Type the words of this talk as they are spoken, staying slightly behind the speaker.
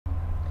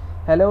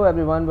Hello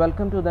everyone,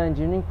 welcome to the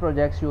Engineering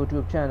Projects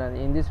YouTube channel.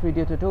 In this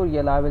video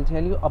tutorial I will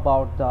tell you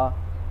about the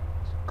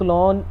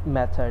clone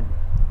method,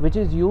 which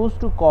is used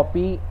to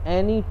copy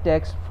any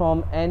text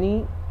from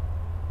any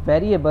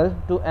variable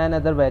to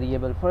another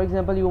variable. For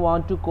example, you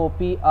want to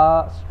copy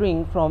a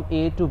string from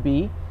A to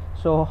B.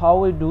 So how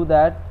we do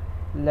that,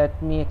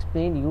 let me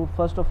explain you.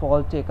 First of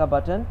all, take a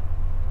button.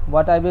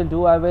 What I will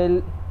do, I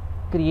will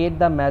create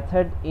the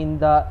method in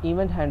the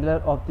event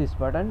handler of this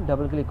button.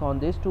 Double click on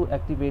this to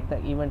activate the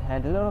event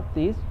handler of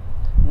this.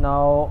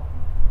 Now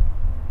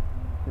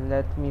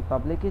let me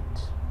public it.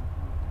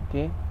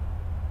 Okay,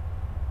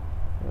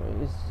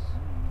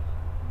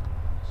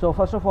 so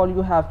first of all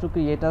you have to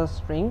create a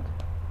string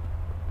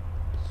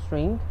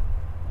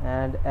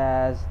and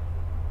as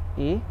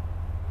a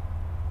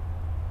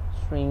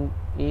string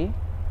A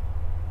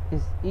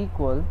is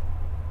equal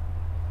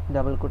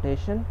double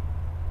quotation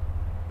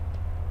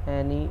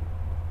any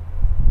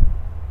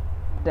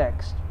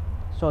text.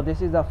 So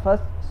this is the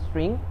first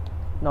string.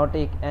 Now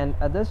take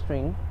another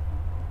string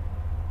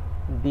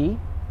B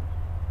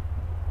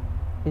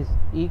is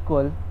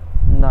equal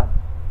null.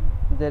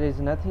 There is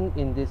nothing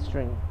in this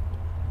string.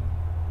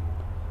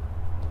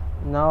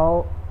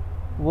 Now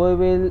we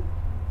will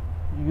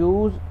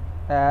use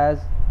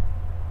as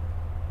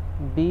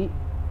B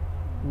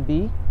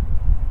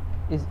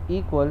is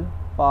equal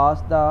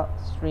pass the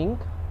string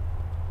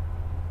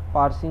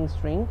parsing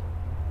string,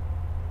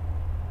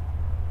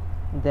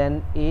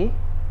 then A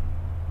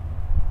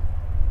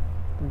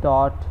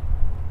dot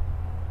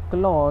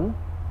clone.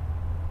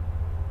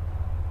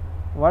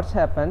 What's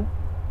happened,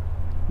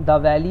 the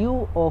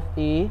value of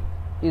A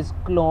is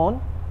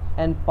cloned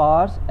and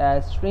parsed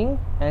as string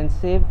and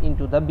saved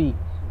into the B,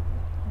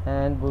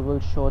 and we will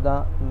show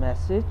the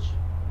message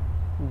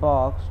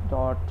box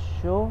dot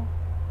show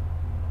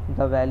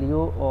the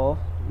value of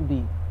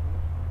B.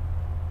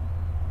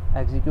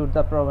 Execute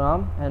the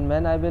program, and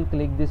when I will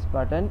click this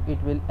button, it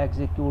will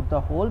execute the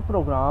whole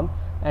program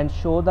and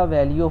show the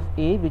value of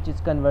A, which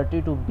is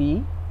converted to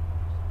B,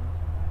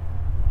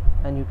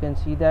 and you can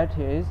see that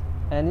here is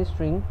any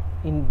string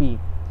in B.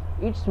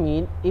 It's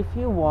mean if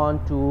you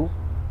want to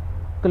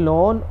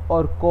clone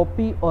or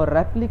copy or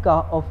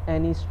replica of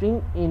any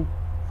string in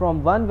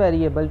from one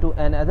variable to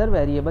another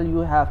variable,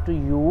 you have to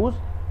use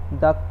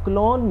the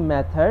clone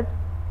method.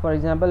 For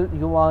example,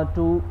 you want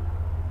to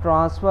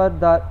transfer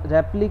the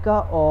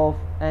replica of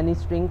any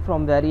string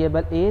from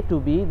variable A to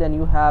B, then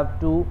you have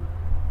to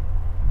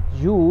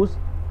use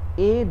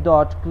A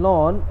dot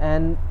clone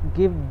and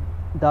give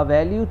the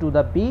value to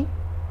the B.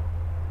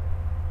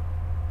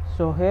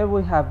 So here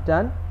we have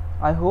done.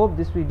 I hope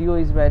this video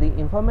is very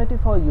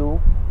informative for you.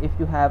 If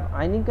you have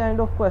any kind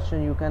of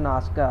question, you can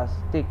ask us.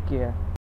 Take care.